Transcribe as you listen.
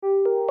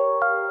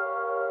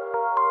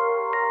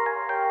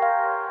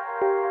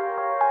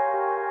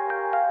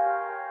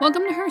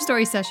Welcome to Her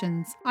Story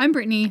Sessions. I'm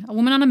Brittany, a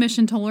woman on a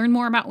mission to learn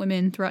more about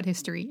women throughout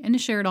history and to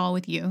share it all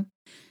with you.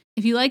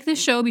 If you like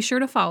this show, be sure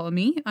to follow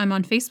me. I'm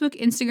on Facebook,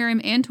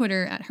 Instagram, and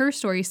Twitter at Her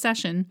Story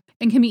Session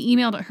and can be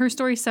emailed at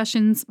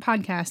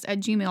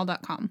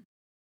herstorysessionspodcast@gmail.com.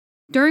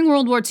 During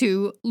World War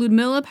II,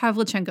 Lyudmila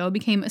Pavlichenko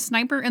became a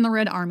sniper in the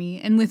Red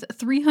Army, and with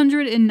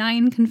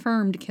 309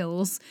 confirmed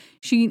kills,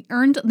 she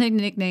earned the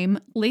nickname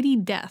Lady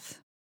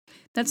Death.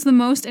 That's the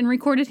most in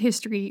recorded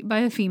history by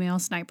a female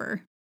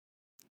sniper.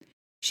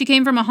 She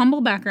came from a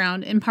humble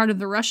background in part of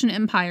the Russian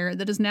Empire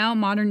that is now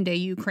modern-day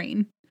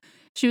Ukraine.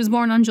 She was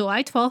born on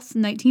July 12,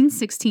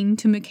 1916,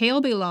 to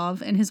Mikhail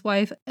Belov and his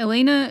wife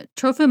Elena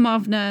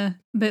Trofimovna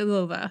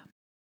Belova.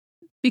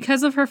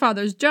 Because of her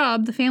father's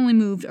job, the family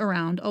moved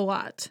around a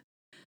lot.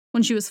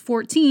 When she was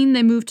 14,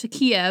 they moved to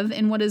Kiev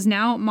in what is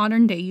now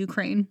modern-day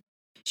Ukraine.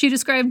 She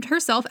described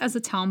herself as a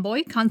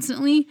tomboy,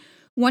 constantly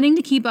wanting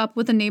to keep up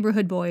with the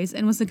neighborhood boys,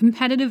 and was a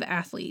competitive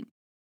athlete.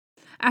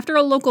 After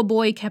a local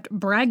boy kept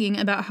bragging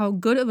about how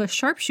good of a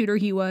sharpshooter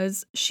he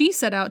was, she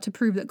set out to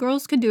prove that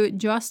girls could do it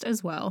just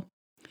as well.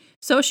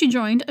 So she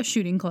joined a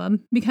shooting club,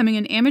 becoming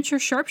an amateur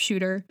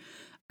sharpshooter,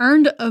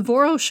 earned a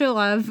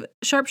Voroshilov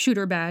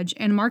sharpshooter badge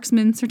and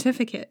marksman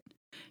certificate.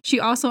 She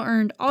also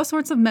earned all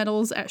sorts of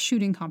medals at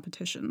shooting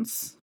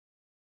competitions.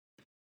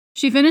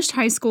 She finished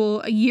high school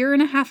a year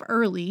and a half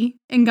early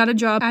and got a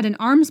job at an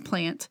arms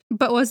plant,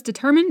 but was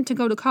determined to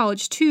go to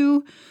college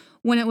too,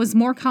 when it was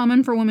more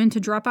common for women to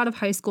drop out of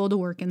high school to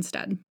work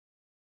instead.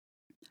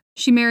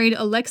 She married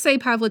Alexei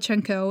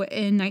Pavlichenko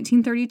in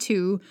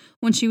 1932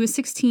 when she was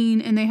 16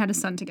 and they had a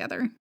son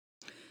together.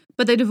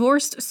 But they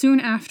divorced soon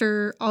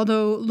after,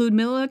 although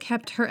Lyudmila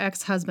kept her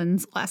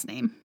ex-husband's last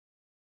name.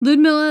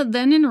 Lyudmila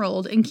then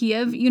enrolled in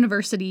Kiev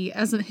University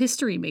as a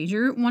history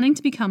major, wanting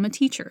to become a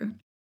teacher.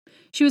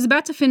 She was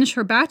about to finish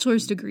her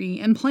bachelor's degree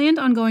and planned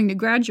on going to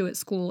graduate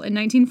school in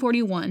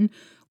 1941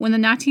 when the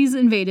Nazis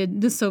invaded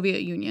the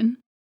Soviet Union.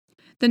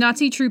 The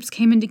Nazi troops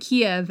came into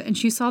Kiev, and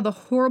she saw the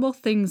horrible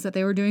things that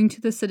they were doing to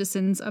the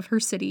citizens of her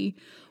city,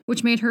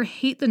 which made her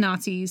hate the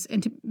Nazis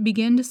and to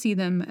begin to see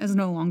them as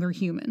no longer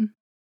human.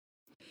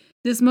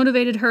 This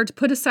motivated her to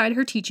put aside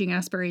her teaching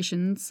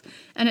aspirations,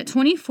 and at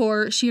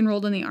 24, she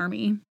enrolled in the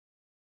army.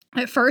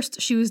 At first,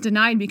 she was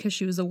denied because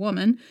she was a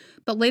woman,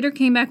 but later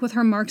came back with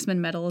her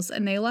marksman medals,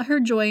 and they let her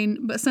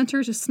join, but sent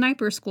her to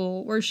sniper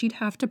school where she'd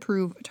have to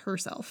prove it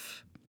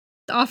herself.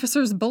 The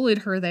officers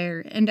bullied her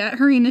there, and at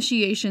her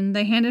initiation,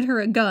 they handed her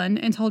a gun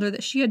and told her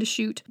that she had to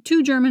shoot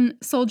 2 German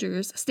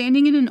soldiers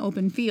standing in an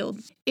open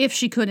field. If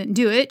she couldn't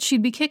do it,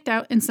 she'd be kicked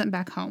out and sent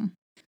back home.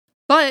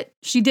 But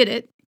she did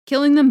it,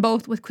 killing them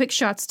both with quick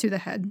shots to the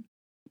head.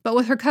 But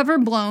with her cover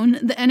blown,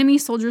 the enemy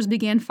soldiers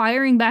began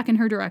firing back in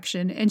her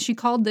direction, and she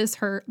called this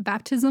her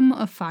baptism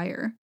of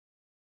fire.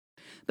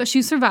 But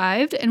she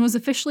survived and was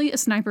officially a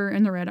sniper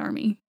in the Red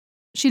Army.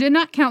 She did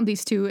not count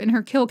these 2 in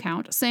her kill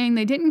count, saying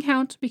they didn't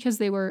count because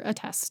they were a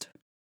test.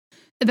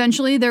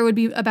 Eventually, there would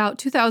be about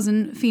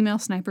 2,000 female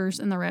snipers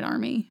in the Red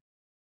Army.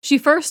 She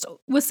first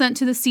was sent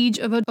to the siege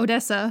of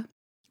Odessa,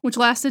 which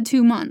lasted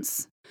 2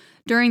 months.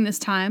 During this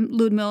time,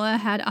 Lyudmila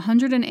had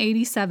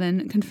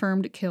 187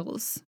 confirmed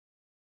kills.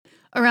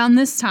 Around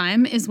this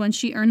time is when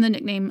she earned the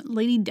nickname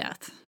Lady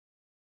Death.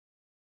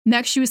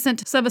 Next, she was sent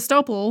to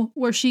Sevastopol,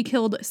 where she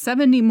killed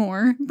 70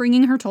 more,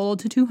 bringing her total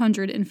to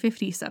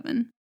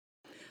 257.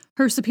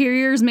 Her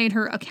superiors made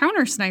her a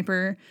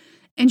counter-sniper,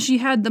 and she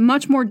had the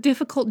much more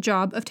difficult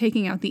job of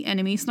taking out the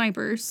enemy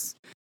snipers.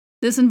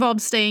 This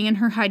involved staying in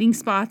her hiding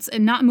spots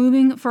and not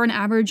moving for an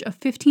average of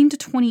 15 to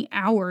 20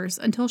 hours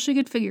until she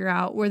could figure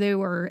out where they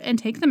were and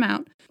take them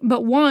out.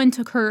 But one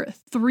took her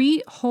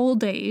 3 whole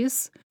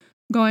days,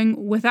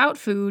 going without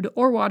food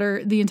or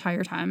water the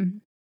entire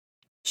time.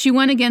 She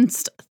went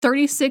against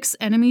 36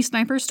 enemy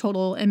snipers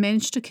total and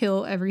managed to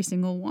kill every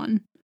single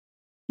one.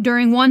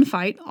 During one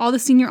fight, all the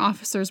senior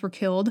officers were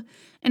killed,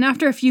 and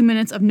after a few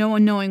minutes of no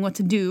one knowing what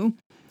to do,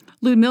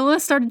 Lyudmila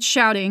started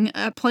shouting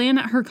a plan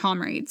at her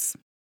comrades.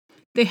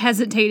 They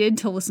hesitated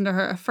to listen to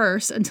her at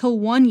first until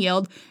one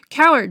yelled,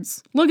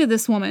 "Cowards! Look at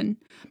this woman!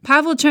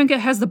 Pavlichenko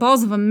has the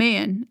balls of a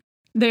man!"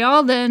 They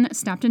all then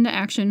snapped into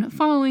action,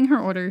 following her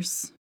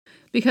orders.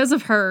 Because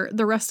of her,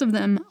 the rest of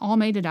them all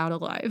made it out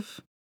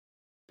alive.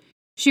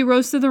 She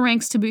rose through the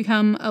ranks to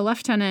become a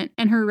lieutenant,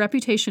 and her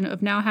reputation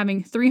of now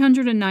having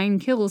 309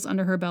 kills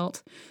under her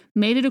belt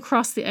made it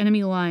across the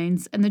enemy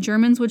lines, and the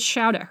Germans would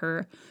shout at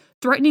her,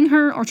 threatening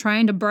her or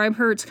trying to bribe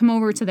her to come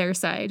over to their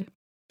side.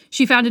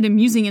 She found it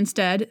amusing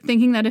instead,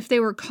 thinking that if they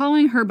were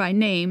calling her by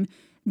name,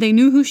 they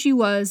knew who she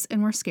was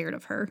and were scared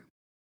of her.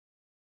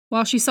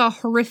 While she saw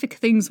horrific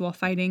things while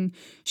fighting,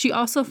 she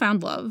also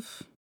found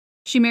love.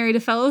 She married a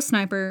fellow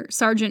sniper,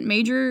 Sergeant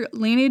Major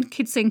Leonid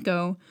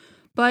Kitsenko,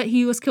 but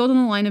he was killed in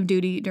the line of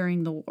duty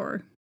during the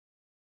war.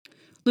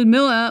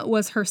 Lyudmila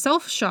was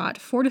herself shot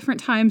 4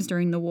 different times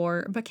during the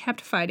war, but kept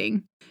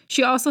fighting.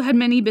 She also had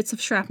many bits of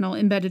shrapnel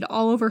embedded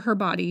all over her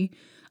body,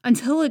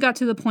 until it got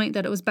to the point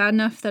that it was bad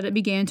enough that it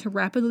began to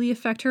rapidly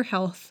affect her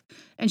health,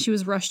 and she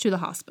was rushed to the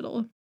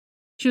hospital.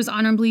 She was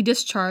honorably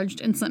discharged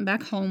and sent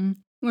back home,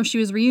 where she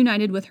was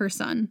reunited with her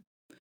son.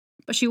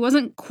 but she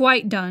wasn't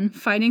quite done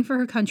fighting for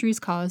her country's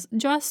cause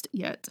just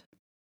yet.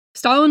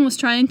 Stalin was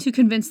trying to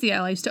convince the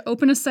Allies to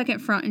open a second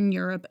front in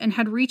Europe and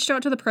had reached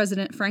out to the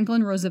President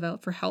Franklin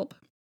Roosevelt for help.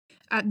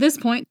 At this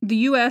point, the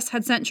U.S.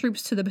 had sent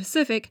troops to the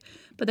Pacific,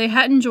 but they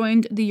hadn't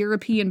joined the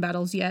European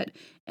battles yet,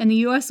 and the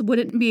U.S.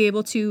 wouldn't be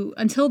able to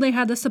until they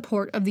had the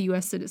support of the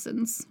U.S.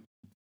 citizens.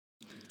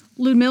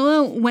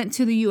 Lyudmila went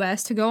to the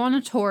U.S. to go on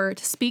a tour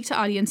to speak to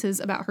audiences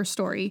about her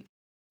story.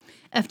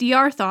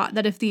 FDR thought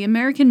that if the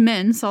American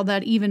men saw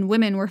that even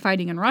women were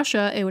fighting in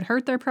Russia, it would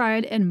hurt their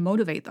pride and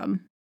motivate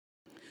them.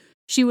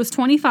 She was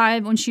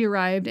 25 when she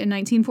arrived in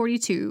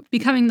 1942,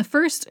 becoming the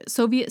first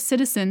Soviet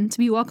citizen to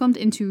be welcomed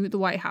into the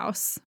White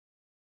House.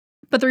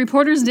 But the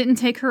reporters didn't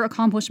take her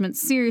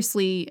accomplishments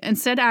seriously,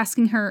 instead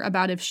asking her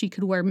about if she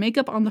could wear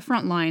makeup on the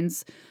front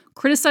lines,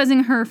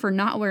 criticizing her for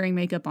not wearing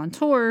makeup on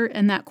tour,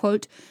 and that,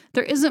 quote,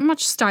 there isn't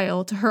much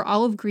style to her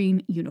olive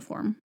green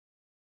uniform.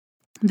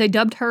 They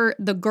dubbed her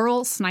the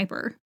girl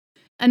sniper.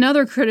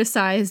 Another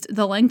criticized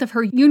the length of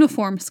her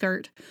uniform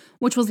skirt,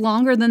 which was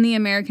longer than the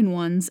American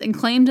ones, and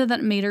claimed that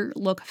it made her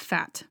look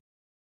fat.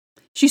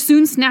 She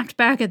soon snapped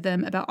back at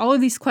them about all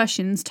of these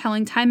questions,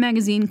 telling Time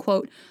magazine,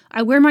 quote,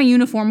 I wear my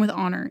uniform with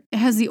honor. It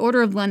has the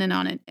Order of Lenin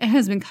on it. It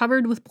has been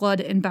covered with blood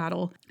in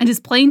battle. It is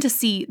plain to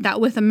see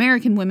that with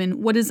American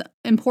women, what is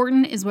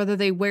important is whether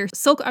they wear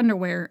silk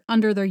underwear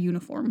under their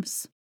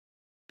uniforms.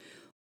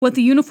 What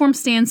the uniform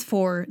stands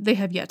for, they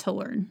have yet to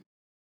learn.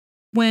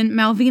 When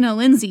Malvina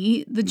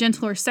Lindsay, the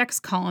gentler sex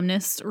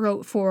columnist,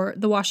 wrote for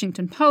The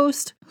Washington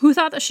Post, who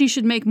thought that she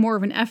should make more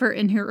of an effort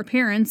in her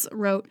appearance,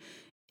 wrote,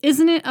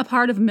 isn't it a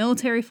part of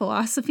military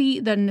philosophy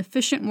that an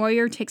efficient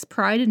warrior takes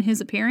pride in his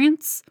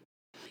appearance?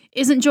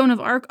 Isn't Joan of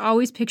Arc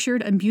always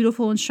pictured in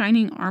beautiful and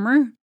shining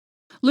armor?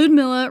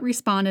 Lyudmila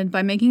responded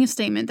by making a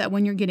statement that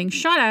when you're getting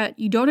shot at,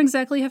 you don't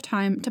exactly have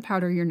time to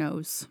powder your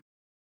nose.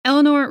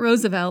 Eleanor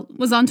Roosevelt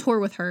was on tour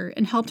with her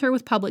and helped her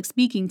with public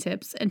speaking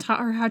tips and taught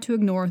her how to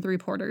ignore the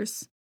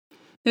reporters.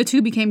 The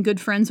two became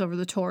good friends over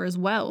the tour as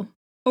well.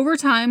 Over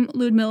time,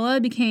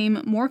 Lyudmila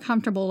became more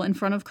comfortable in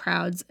front of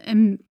crowds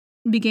and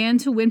began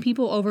to win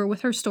people over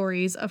with her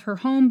stories of her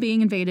home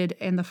being invaded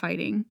and the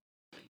fighting.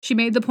 She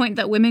made the point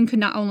that women could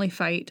not only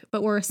fight,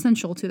 but were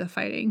essential to the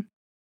fighting.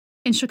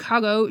 In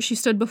Chicago, she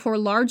stood before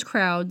large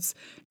crowds,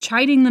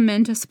 chiding the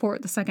men to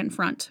support the Second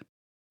Front.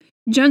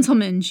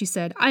 Gentlemen, she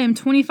said, I am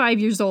 25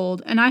 years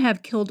old, and I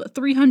have killed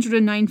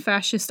 309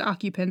 fascist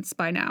occupants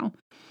by now.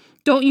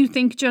 Don't you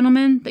think,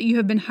 gentlemen, that you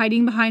have been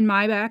hiding behind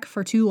my back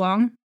for too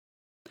long?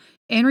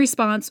 In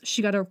response,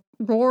 she got a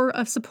roar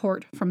of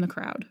support from the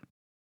crowd.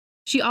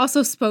 She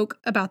also spoke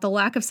about the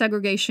lack of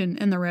segregation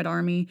in the Red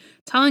Army,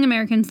 telling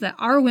Americans that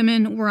our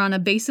women were on a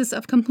basis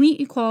of complete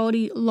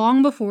equality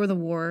long before the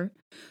war.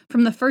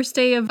 From the first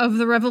day of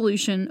the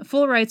revolution,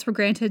 full rights were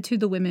granted to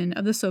the women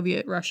of the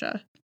Soviet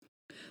Russia.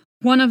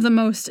 One of the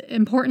most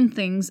important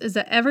things is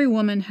that every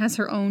woman has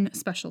her own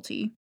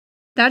specialty.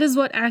 That is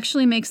what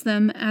actually makes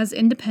them as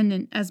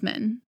independent as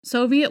men.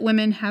 Soviet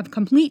women have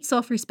complete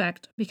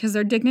self-respect because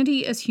their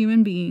dignity as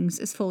human beings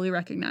is fully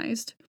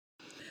recognized.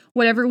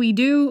 Whatever we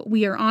do,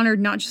 we are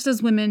honored not just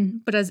as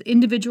women, but as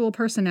individual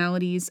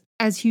personalities,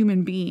 as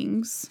human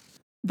beings.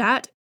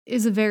 That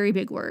is a very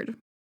big word,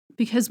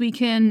 because we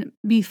can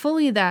be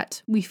fully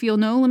that. We feel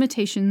no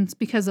limitations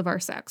because of our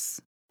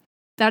sex.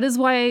 That is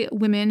why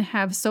women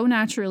have so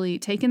naturally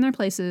taken their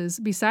places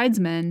besides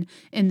men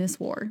in this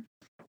war.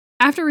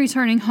 After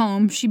returning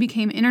home, she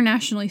became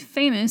internationally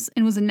famous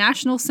and was a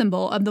national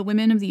symbol of the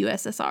women of the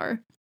USSR.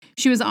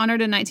 She was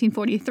honored in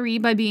 1943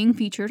 by being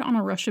featured on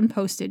a Russian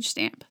postage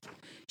stamp.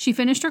 She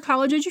finished her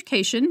college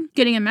education,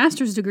 getting a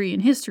master's degree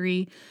in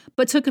history,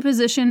 but took a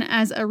position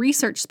as a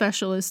research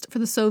specialist for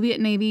the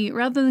Soviet Navy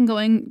rather than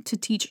going to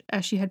teach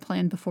as she had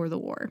planned before the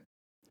war.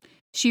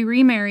 She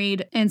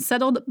remarried and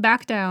settled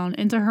back down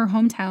into her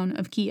hometown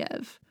of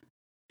Kiev.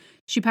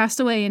 She passed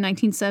away in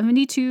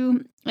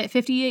 1972 at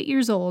 58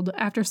 years old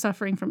after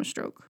suffering from a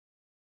stroke.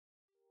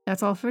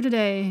 That's all for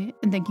today,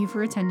 and thank you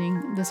for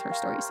attending this Her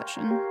Story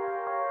session.